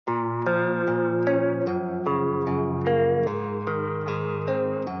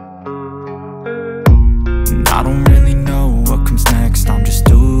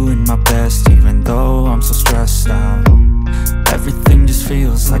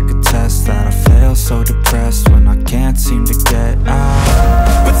like a test that I fail, so depressed when I can't seem to get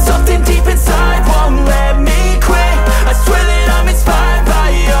out. But something deep inside won't let me quit. I swear that I'm inspired by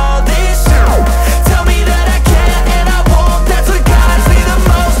all this shit. Tell me that I can't and I won't. That's what guides me the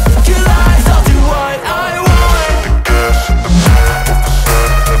most. Your lies, I'll do what I want.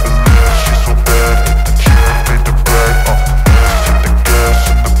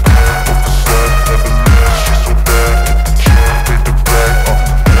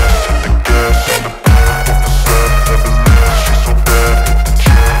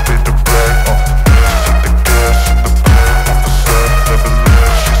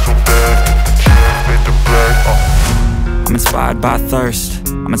 I'm inspired by thirst,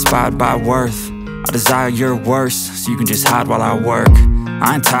 I'm inspired by worth. I desire your worst, so you can just hide while I work.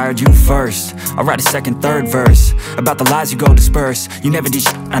 I ain't tired, you first. I'll write a second, third verse about the lies you go disperse. You never did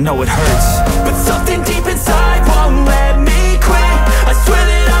shit, I know it hurts. But something deep inside won't let me quit. I swear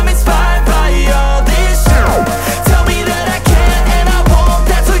that I'm inspired by all this shit. Tell me that I can't and I won't.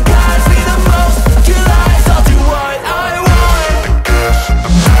 That's what guides me the most. Your lies, I'll do what I want.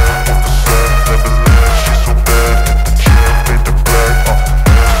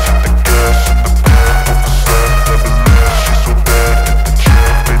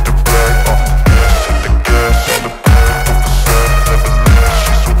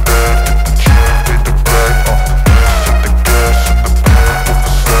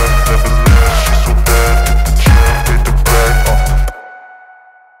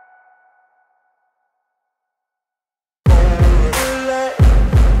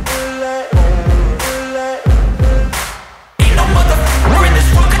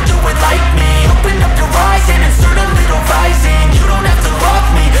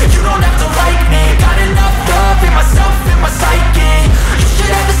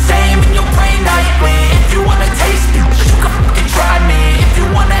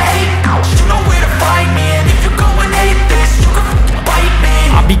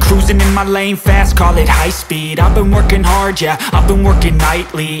 In my lane fast, call it high speed. I've been working hard, yeah, I've been working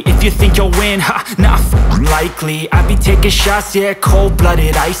nightly. If you think you'll win, ha, nah, likely. I be taking shots, yeah,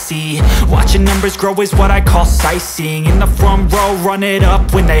 cold-blooded, icy. Watching numbers grow is what I call sightseeing. In the front row, run it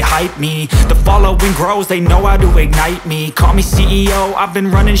up when they hype me. The following grows, they know how to ignite me. Call me CEO, I've been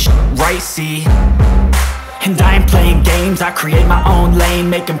running shit right, see. And I ain't playing games, I create my own lane,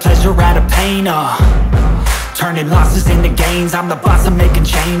 making pleasure out of pain, turning losses into gains. I'm the boss, I'm making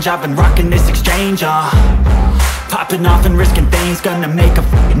change. I've been rocking this exchange, popping off and risking things. Gonna make a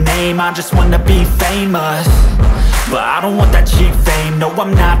f***ing name. I just wanna be famous, but I don't want that cheap fame. No,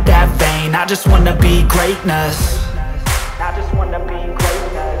 I'm not that vain. I just wanna be greatness. I just wanna be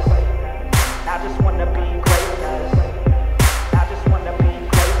greatness. I just wanna be greatness. I just wanna be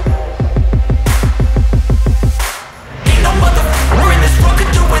greatness. Ain't no motherfucker in this world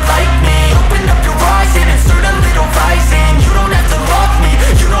could do it like me. Open up your eyes and insert a little rising. You don't have to love me,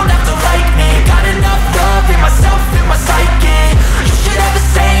 you don't have to like me. Got enough love in myself, in my psyche. You should have the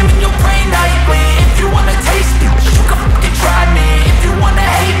same in your brain nightly. If you wanna taste me, you can fucking try me. If you wanna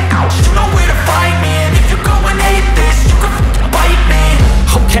hate me, you know where to find me. And if you go and hate this, you can fucking bite me.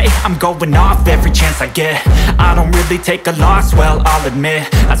 Okay, I'm going off every chance I get. I don't really take a loss, well, I'll admit.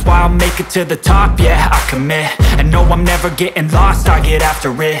 That's why I'll make it to the top, yeah, I commit. And no, I'm never getting lost, I get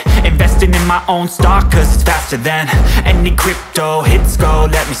after it. Investing in my own stock, cause it's faster than any crypto hits go,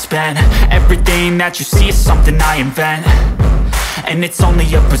 let me spend. Everything that you see is something I invent, and it's only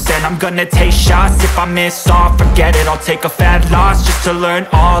a percent. I'm gonna take shots, if I miss all, forget it. I'll take a fat loss just to learn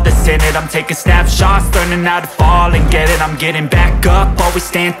all that's in it. I'm taking snapshots, learning how to fall and get it. I'm getting back up, always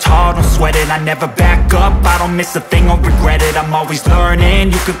stand tall, don't sweat it. I never back up, I don't miss a thing or regret it. I'm always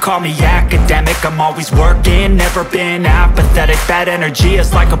learning, you could call me academic. I'm always working, never been apathetic. Bad energy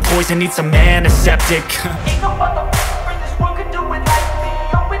is like a poison, needs some antiseptic. Ain't no motherfucker in this world could do it like me.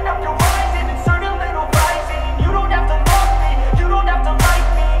 Open up your eyes and insert a little rising. You don't have to love me, you don't have to like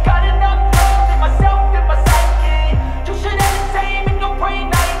me. Got enough love in myself, in my psyche. You should have the same in your brain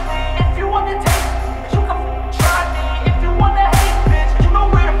nightly. If you wanna taste me, you can f***ing try me. If you wanna hate bitch, you know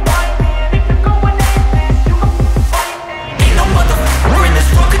where to find me. And if you go and hate this, you can f***ing fight me. Ain't no motherfucker in this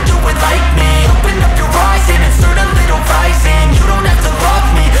world could do it like me. Open up your eyes and insert a little rising. You don't have to love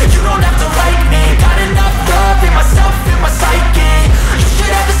me, you don't have to like me. Got enough love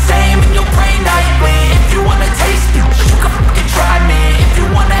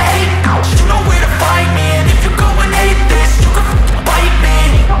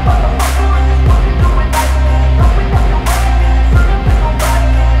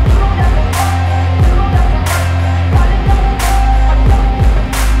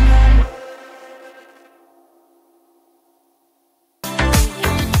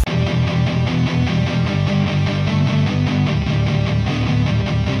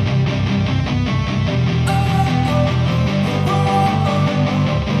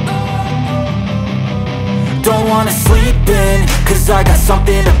cause I got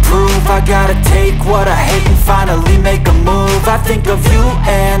something to prove. I gotta take what I hate and finally make a move. I think of you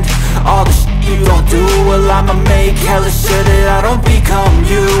and all the shit you don't do. Well, I'ma make hella sure that I don't become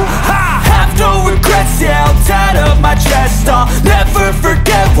you. I have no regrets, yeah, I'll tie up my chest. I'll never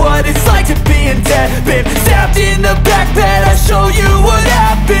forget what it's like to be in debt. Been stabbed in the back bed, I'll show you what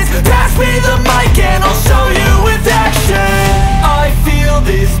happens. Pass me the mic and I'll show you with action. I feel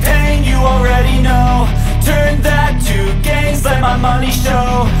this pain, you already know. Turn that to gains, let my money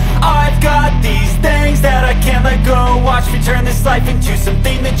show. I've got these things that I can't let go. Watch me turn this life into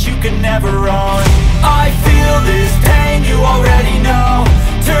something that you can never own. I feel this pain, you already know.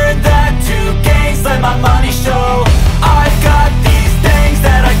 Turn that to gains, let my money show. I've got these things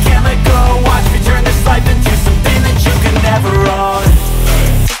that I can't let go. Watch me turn this life into something that you can never own.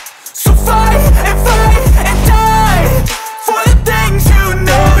 So fight and die for the things you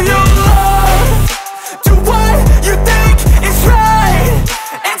know you love. Do what you think is right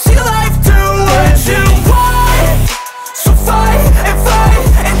and see life do what you want. So fight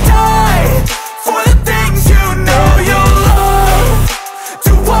and die for the things you know you love.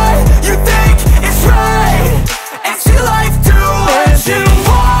 Do what you think is right and see life do what you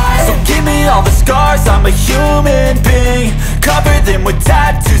want. So give me all the scars, I'm a human being. Cover them with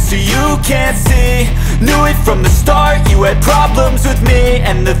tattoos so you can't see. Knew it from the start, you had problems with me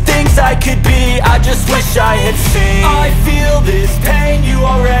and the things I could be, I just wish I had seen. I feel this pain, you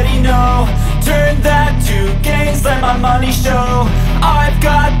already know. Turn that to gains, let my money show. I've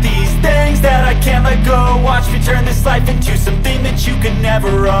got these things that I can't let go. Watch me turn this life into something that you can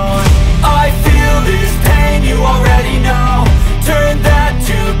never own. I feel this pain, you already know. Turn that